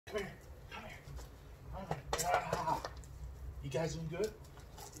Come here. Come here. Oh my God. You guys doing good?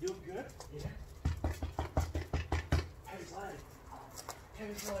 You doing good? Yeah. Heavy's leg.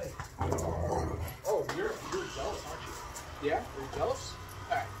 Heavy's leg. Oh, you're jealous, aren't you? Yeah? You're jealous?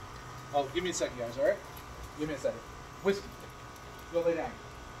 Alright. Oh, give me a second, guys, alright? Give me a second. Whiskey. Go lay down.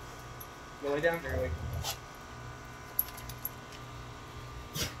 Go lay down, girly.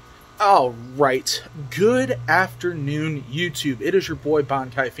 All right, good afternoon, YouTube. It is your boy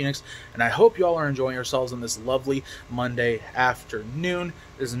Bonkai Phoenix, and I hope y'all are enjoying yourselves on this lovely Monday afternoon.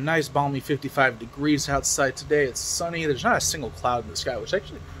 There's a nice balmy 55 degrees outside today. It's sunny. There's not a single cloud in the sky, which is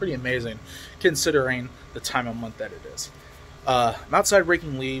actually pretty amazing considering the time of month that it is. I'm outside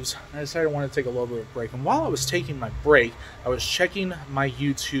raking leaves. I decided I wanted to take a little bit of a break, and while I was taking my break, I was checking my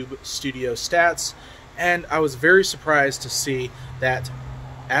YouTube studio stats, and I was very surprised to see that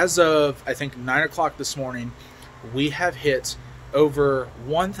as of, I think, 9 o'clock this morning, we have hit over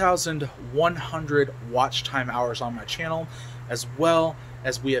 1,100 watch time hours on my channel, as well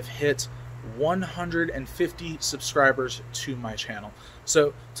as we have hit 150 subscribers to my channel.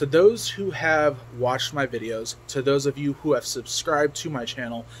 So to those who have watched my videos, to those of you who have subscribed to my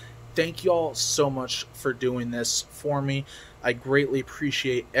channel, thank y'all so much for doing this for me. I greatly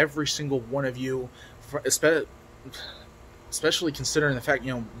appreciate every single one of you, especially considering the fact,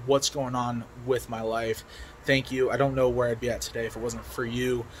 you know, what's going on with my life. Thank you. I don't know where I'd be at today if it wasn't for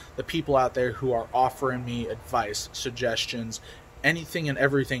you, the people out there who are offering me advice, suggestions, anything and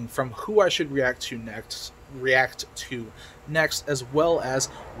everything from who I should react to next, as well as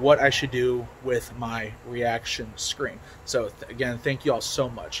what I should do with my reaction screen. So again, thank you all so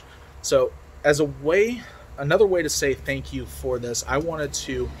much. So as another way to say thank you for this, I wanted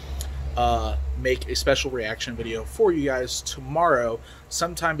to make a special reaction video for you guys tomorrow,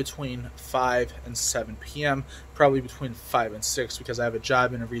 sometime between 5 and 7 p.m. Probably between 5 and 6 because I have a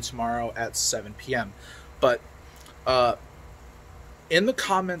job interview tomorrow at 7 p.m. But in the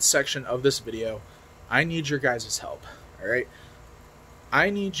comments section of this video, I need your guys' help. Alright? I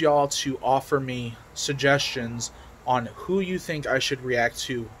need y'all to offer me suggestions on who you think I should react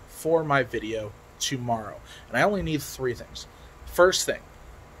to for my video tomorrow. And I only need 3 things. First thing,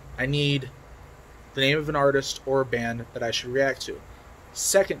 I need the name of an artist or a band that I should react to.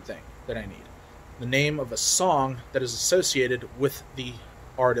 Second thing that I need, the name of a song that is associated with the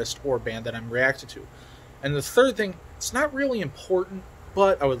artist or band that I'm reacting to. And the third thing, it's not really important,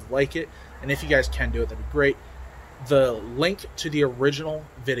 but I would like it, and if you guys can do it, that'd be great, the link to the original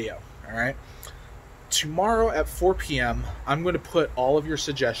video, alright? Tomorrow at 4 p.m., I'm going to put all of your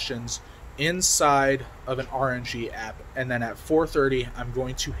suggestions inside of an RNG app, and then at 4:30 I'm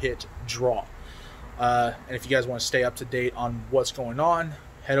going to hit draw. And if you guys want to stay up to date on what's going on,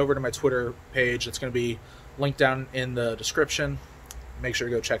 head over to my Twitter page. It's going to be linked down in the description. Make sure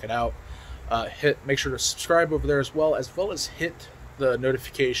to go check it out. Make sure to subscribe over there as well as hit the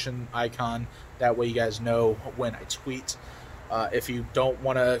notification icon. That way you guys know when I tweet. If you don't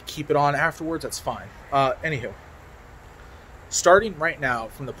want to keep it on afterwards, that's fine. Anywho, starting right now,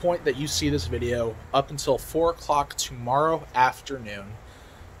 from the point that you see this video up until 4 o'clock tomorrow afternoon,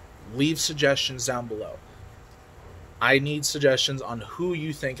 leave suggestions down below. I need suggestions on who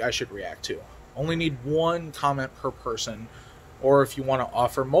you think I should react to. Only need 1 comment per person, or if you want to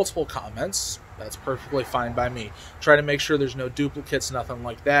offer multiple comments, that's perfectly fine by me. Try to make sure there's no duplicates, nothing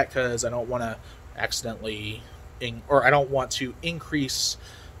like that, because I don't want to accidentally, I don't want to increase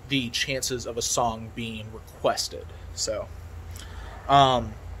the chances of a song being requested. So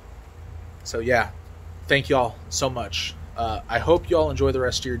yeah, thank y'all so much. I hope y'all enjoy the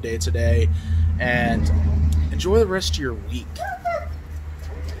rest of your day today, and enjoy the rest of your week.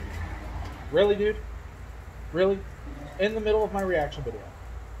 Really, dude? Really? In the middle of my reaction video.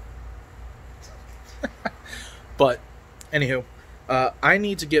 But, anywho, I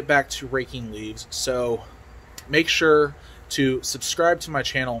need to get back to raking leaves, so make sure to subscribe to my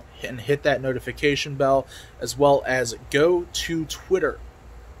channel and hit that notification bell, as well as go to Twitter.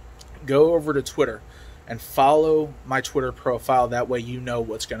 Go over to Twitter and follow my Twitter profile. That way you know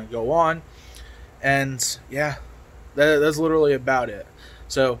what's going to go on. And yeah, that's literally about it.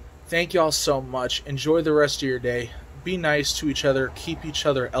 So thank y'all so much. Enjoy the rest of your day. Be nice to each other. Keep each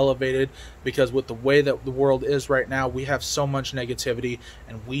other elevated, because with the way that the world is right now, we have so much negativity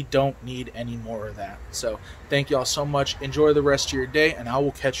and we don't need any more of that. So thank y'all so much. Enjoy the rest of your day, and I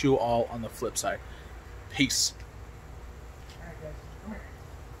will catch you all on the flip side. Peace.